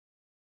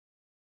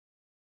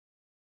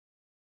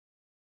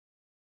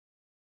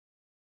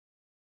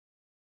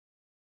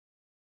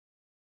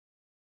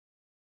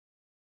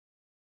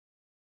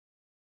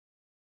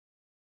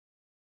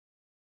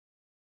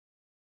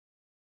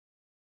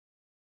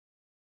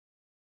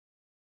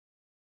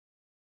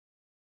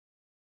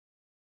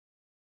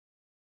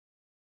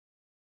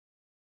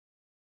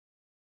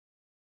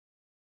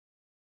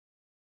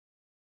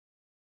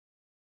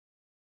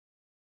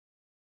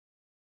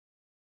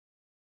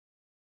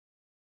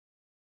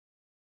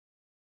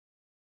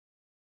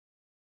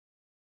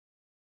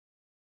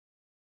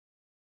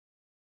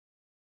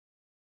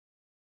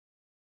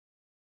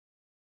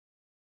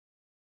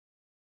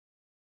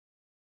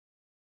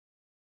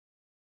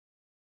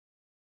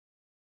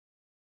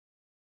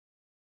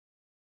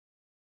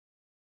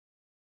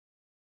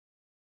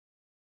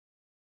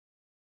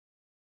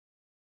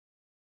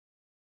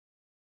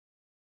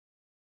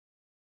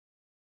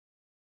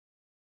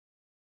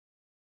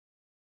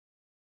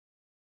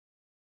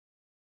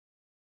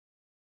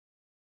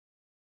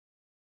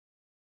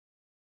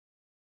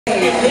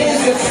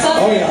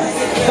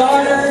yeah.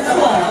 Barter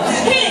Club.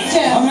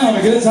 I'm having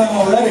a good time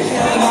already.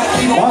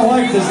 My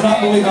wife does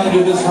not believe I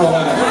do this for a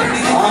living.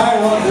 I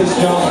love this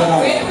job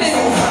tonight.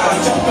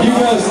 You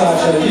go,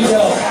 Sasha. You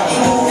go.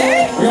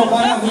 We're going to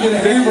find out who get a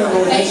hamburger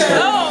with this shirt.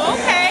 Oh,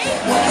 okay.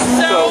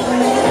 So,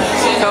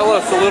 tell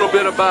us a little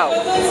bit about.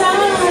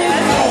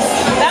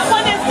 That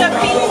one is the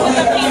piece with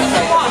the piece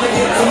of rock.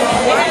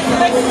 It has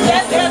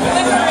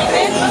liquor in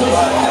it.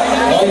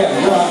 Oh, yeah,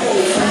 you're right.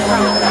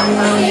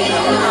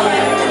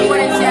 What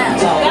is that?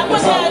 That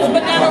one has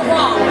banana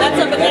raw. That's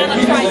a banana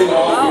trifle.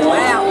 Oh,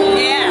 wow.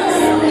 Yes.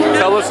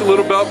 Tell us a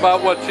little bit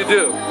about what you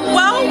do.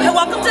 Well,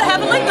 welcome to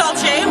Heavenly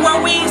Dolce,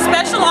 where we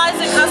specialize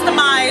and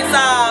customize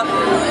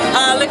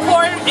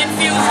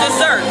liqueur-infused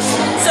desserts.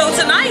 So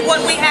tonight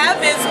what we have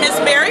is Miss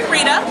Mary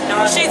Rita.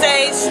 She's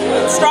a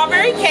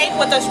strawberry cake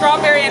with a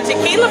strawberry and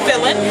tequila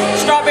filling,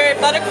 strawberry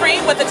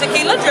buttercream with a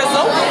tequila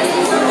drizzle.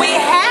 We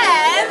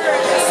have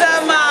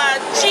some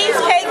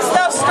cheesecake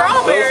stuffed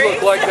strawberries.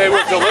 Those look like they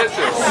were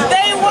delicious.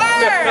 They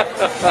were.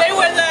 They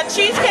were the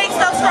cheesecake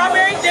stuffed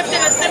strawberry dipped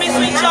in a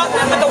semi-sweet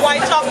chocolate with a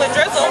white chocolate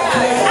drizzle.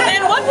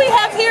 And what we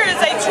have here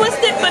is a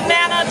twisted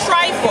banana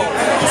trifle.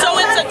 So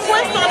it's a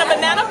twist on a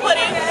banana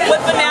pudding with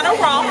banana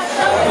raw.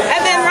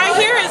 And then right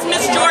here is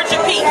Miss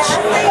Georgia Peach.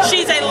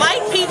 She's a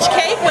light peach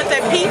cake with a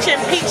peach and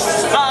peach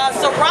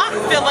Ciroc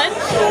filling,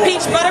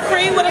 peach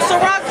buttercream with a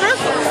Ciroc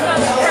drizzle.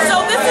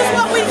 So this is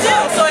what we do.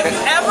 So if you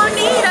ever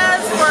need us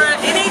for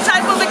any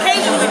type of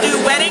occasion, we do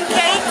wedding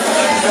cakes,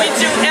 we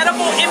do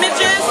edible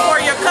images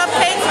for your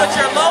cupcakes with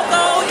your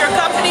logo, your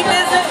company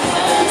business.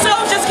 So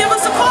just give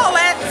us a call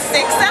at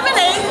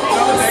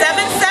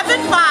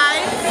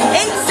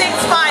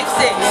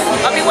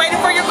 678-775-8656. I'll be waiting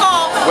for your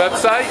call.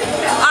 Website?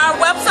 Our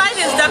website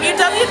is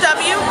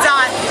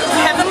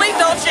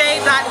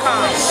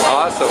www.heavenlydolce.com.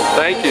 Awesome.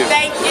 Thank you.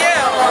 Thank you.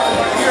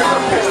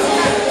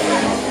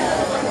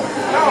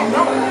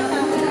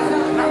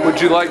 Would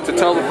you like to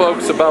tell the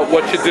folks about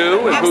what you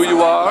do and who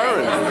you are?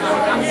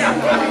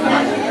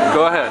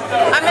 Go ahead.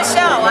 I'm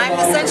Michelle. I'm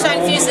the Sunshine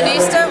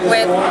Fusionista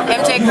with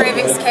MJ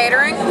Cravings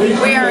Catering.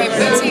 We are a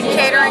boutique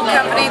catering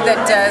company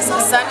that does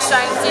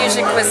Sunshine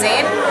Fusion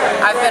cuisine.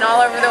 I've been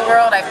all over the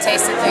world. I've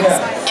tasted things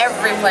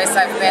every place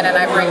I've been, and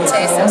I bring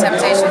tastes and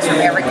temptations from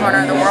every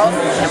corner of the world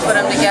and put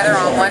them together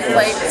on one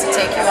plate to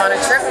take you on a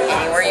trip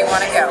anywhere you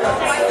want to go.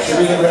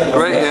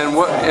 Great. And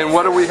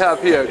what do we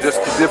have here? Just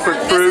the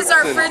different fruits? This is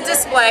our fruit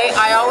display.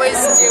 I always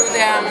do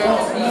them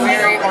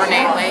very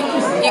ornately.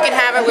 You can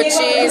have it with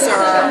cheese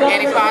or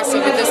antipasto,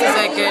 but this is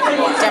a good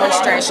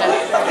demonstration.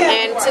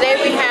 And today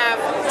we have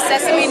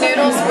sesame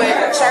noodles with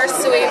char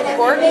siu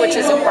pork, which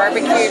is a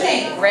barbecued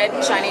red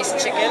Chinese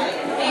chicken,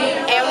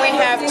 and we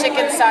have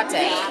chicken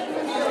satay.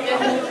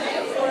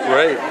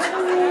 Great.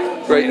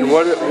 Great. And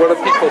what are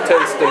people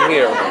tasting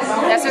here?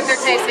 That's what they're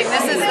tasting.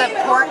 This is the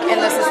pork and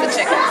this is the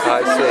chicken.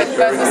 I see. With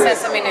both the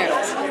sesame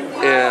noodles.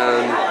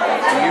 And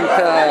you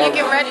have... You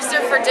can register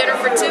for dinner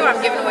for two.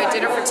 I'm giving away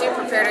dinner for two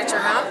prepared at your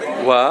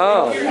home.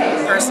 Wow.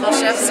 Personal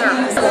chef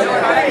service. If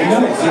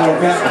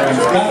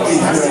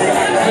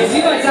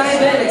you are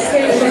diabetic,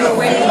 stay away from the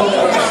way.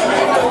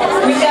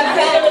 We got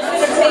fabulous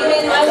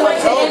entertainment. I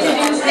want to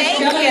introduce this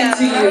gentleman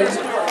to you.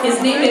 His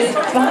name is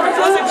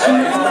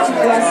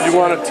You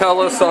want to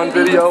tell us on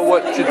video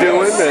what you're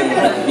doing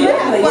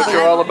and what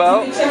you're all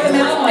about?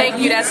 Thank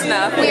you, that's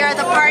enough. We are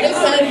the Party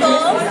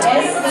People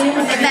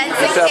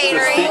Events and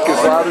Catering.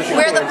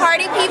 We're the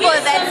Party People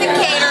Events and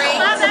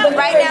Catering.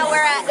 Right now we're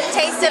at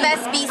Taste of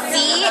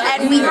SBC,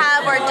 and we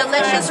have our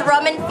delicious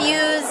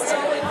rum-infused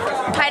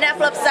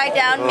pineapple upside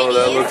down minis. Oh,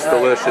 that looks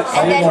delicious.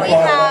 And then we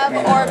have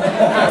our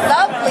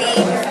lovely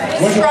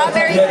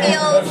strawberry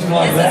field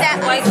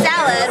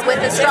salad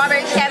with a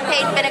strawberry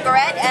champagne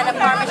vinaigrette and a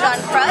Parmesan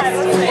crust.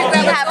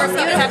 We have our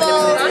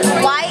beautiful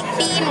white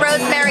bean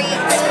rosemary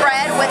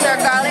spread with our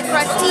garlic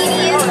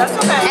crostinis.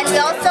 And we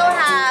also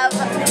have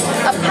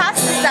a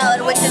pasta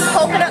salad, which is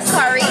coconut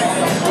curry,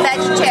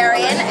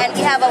 vegetarian, and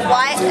we have a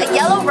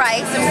yellow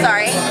rice, and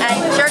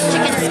jerk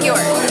chicken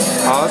skewers.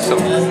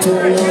 Awesome.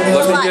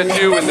 Let me get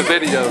you in the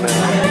video now.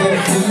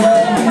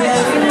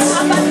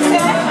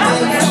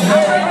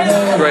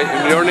 Great.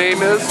 And your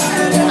name is?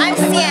 I'm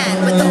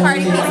Sian with the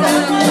Party People.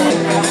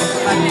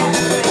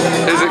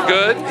 Is it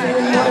good?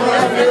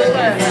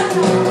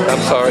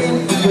 I'm sorry.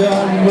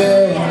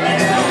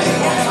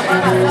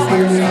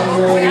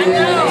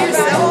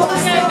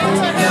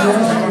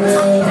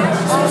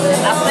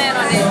 I'll plan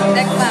on it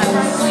next time.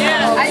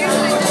 Yeah. I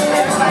usually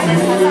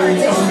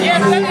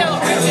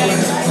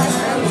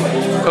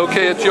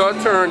Okay, it's your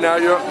turn now.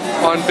 You're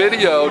on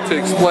video to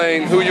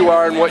explain who you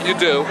are and what you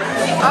do.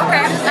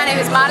 Okay, my name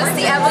is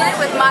Modesty Evelyn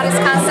with Modest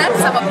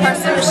Concepts. I'm a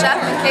personal chef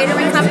and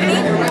catering company.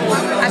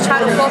 I try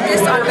to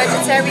focus on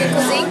vegetarian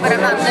cuisine, but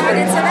I'm not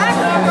limited to that.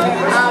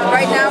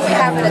 Right now we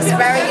have an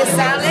asparagus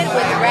salad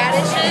with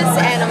radishes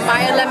and a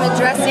Maya lemon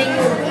dressing.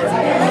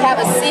 We have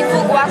a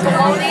seafood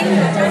guacamole.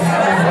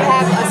 We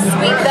have a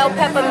sweet bell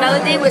pepper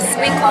melody with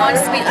sweet corn,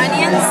 sweet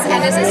onions, and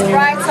this is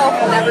fried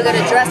tofu that we're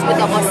going to dress with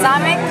the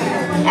balsamic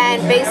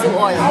and basil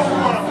oil.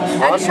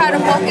 I just try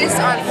to focus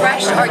on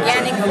fresh,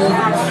 organic food,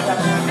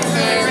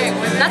 and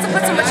not to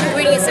put too much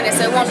ingredients in it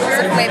so it won't lose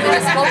the flavor,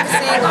 just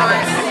focusing on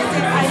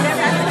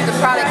the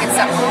product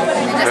itself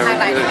and just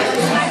highlighting it.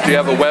 Do you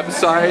have a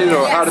website,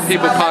 or how do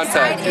people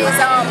contact you? My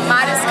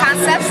website is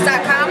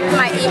modestconcepts.com.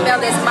 My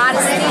email is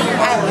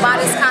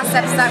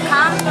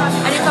modesty@modestconcepts.com,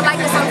 and you can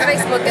like us on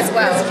Facebook as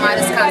well,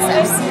 Modest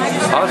Concepts.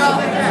 Awesome.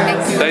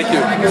 Thank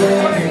you.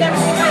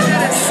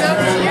 That's so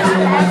cute.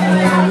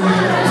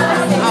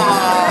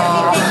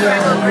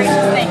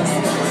 Thanks.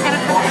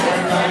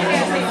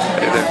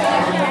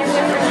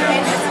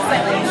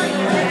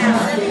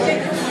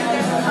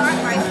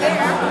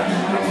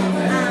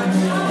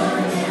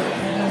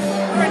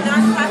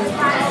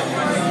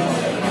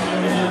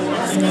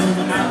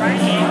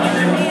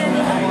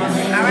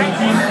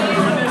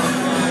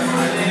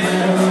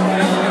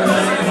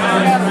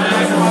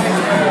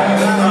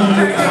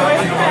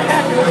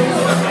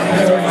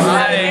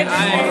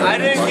 I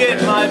didn't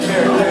get my beer.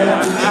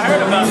 I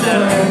heard about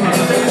that.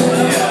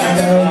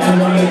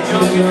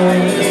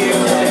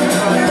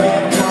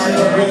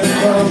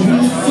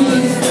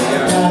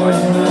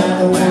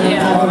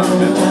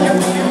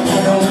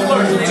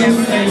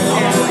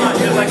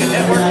 Like a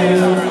network.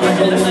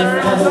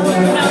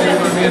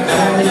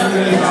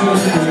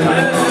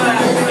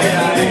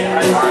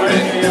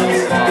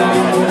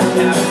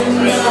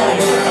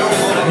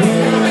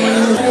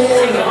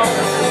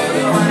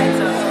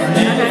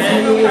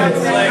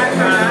 That's like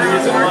the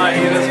reason why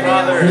he and his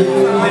father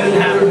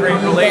didn't have a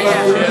great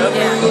relationship.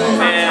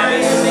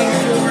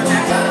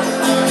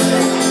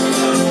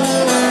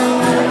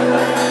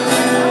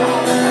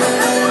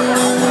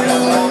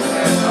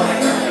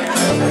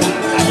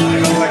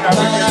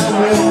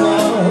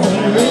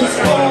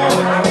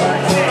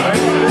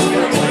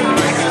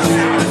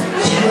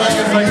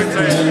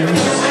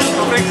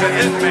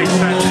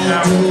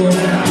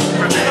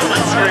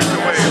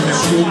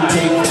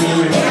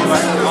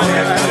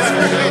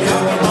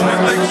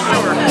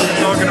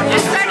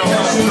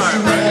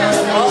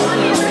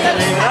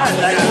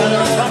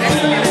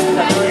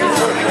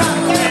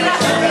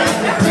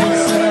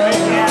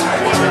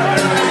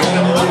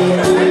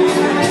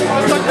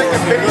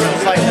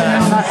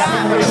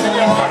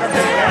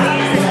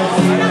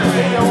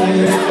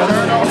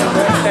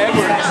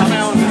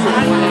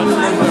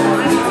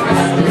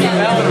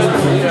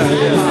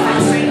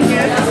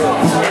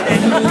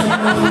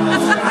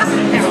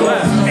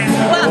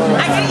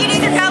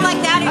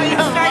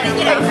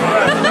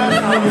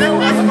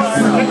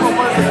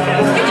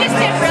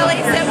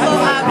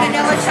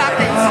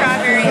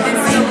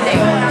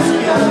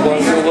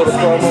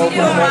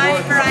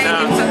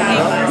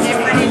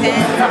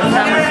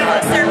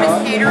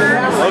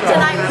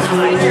 Tonight we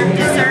serve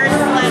desserts,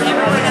 let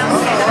everyone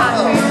else get the hot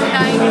food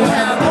tonight.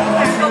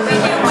 But we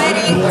do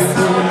weddings,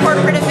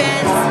 corporate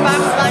events,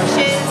 box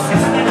lunches,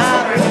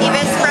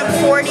 events from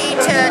 40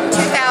 to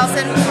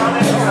 2,000.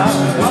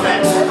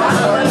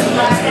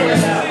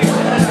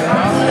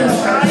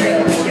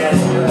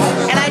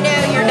 And I know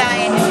you're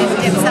dying to just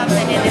dip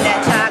something into that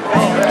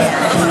chocolate.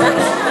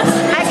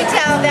 I can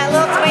tell that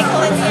little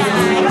twinkle in the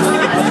eye.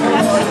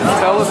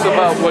 Tell us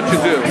about what you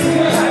do,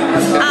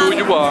 and who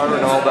you are,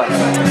 and all that.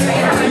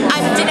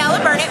 I'm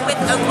with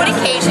Oakwood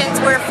Occasions.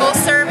 We're a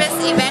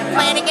full-service event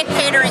planning and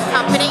catering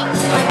company,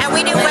 and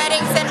we do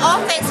weddings and all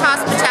things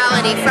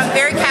hospitality, from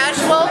very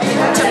casual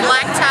to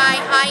black tie,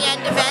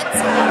 high-end events.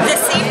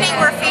 This evening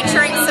we're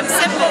featuring some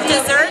simple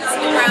desserts,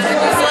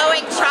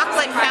 flowing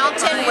chocolate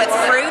fountain with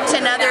fruit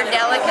and other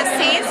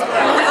delicacies.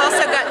 We've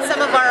also got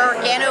some of our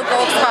Organo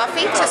Gold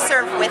coffee to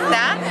serve with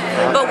that,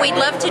 but we'd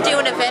love to do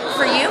an event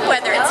for you,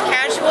 whether it's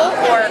casual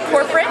or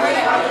corporate.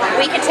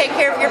 We can take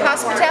care of your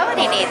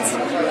hospitality needs.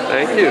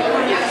 Thank you.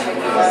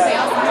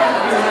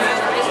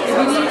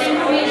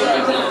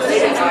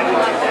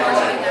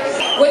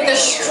 With the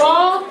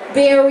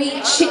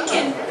strawberry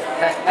chicken.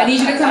 I need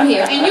you to come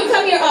here. And you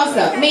come here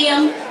also.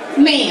 Ma'am,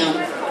 ma'am,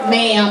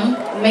 ma'am,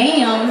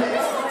 ma'am.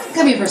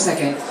 Come here for a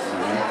second.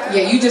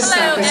 Yeah, you just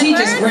stop, because he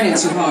just grinning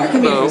too hard.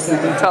 Come here for a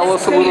second. Tell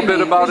us a little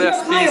bit about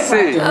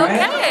SBC.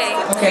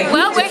 Okay.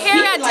 Well, we're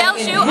here at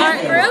Delju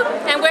Art Group,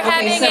 and we're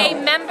having a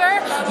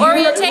member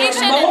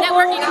orientation and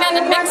networking event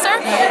and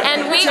mixer,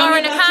 and we are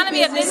an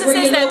economy of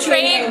businesses that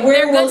trade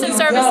their goods and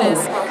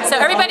services. So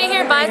everybody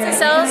here buys and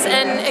sells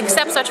and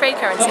accepts our trade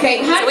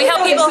currency. So we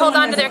help people hold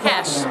on to their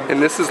cash.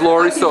 And this is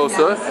Laurie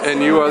Sossa,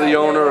 and you are the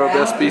owner of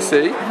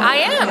SBC. I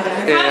am.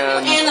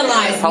 And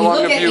how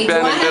long have you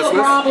been in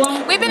business?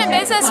 We've been in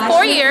business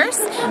 4 years.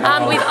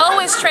 We've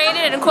always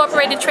traded and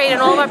incorporated trade in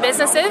all of our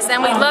businesses,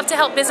 and we love to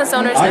help business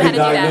owners know how to do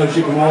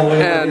that.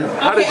 And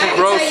how did you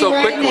grow so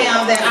quickly?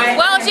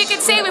 Well, as you can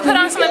see, we put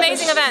on some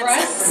amazing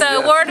events.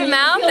 So word of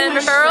mouth and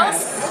referrals.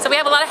 So we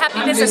have a lot of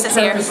happy businesses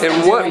here.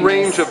 And what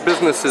range of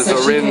businesses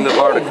are in the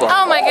Barter Club?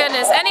 Oh my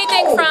goodness,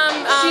 anything from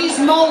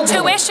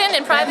tuition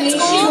in private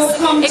schools,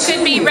 it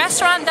could be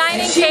restaurant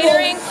dining,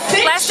 catering,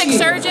 plastic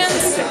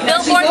surgeons,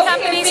 billboard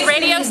companies,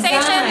 radio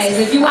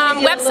stations,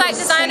 website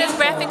designers,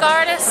 graphic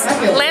artists,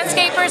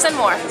 landscapers, and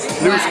more.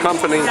 News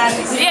company.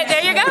 Yeah,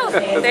 there you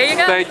go. There you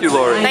go. Thank you,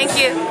 Laurie. Thank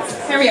you.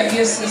 Hurry up,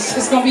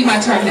 it's going to be my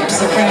turn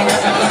next, okay?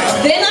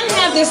 Then I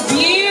have this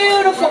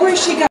beautiful,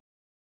 where's she go?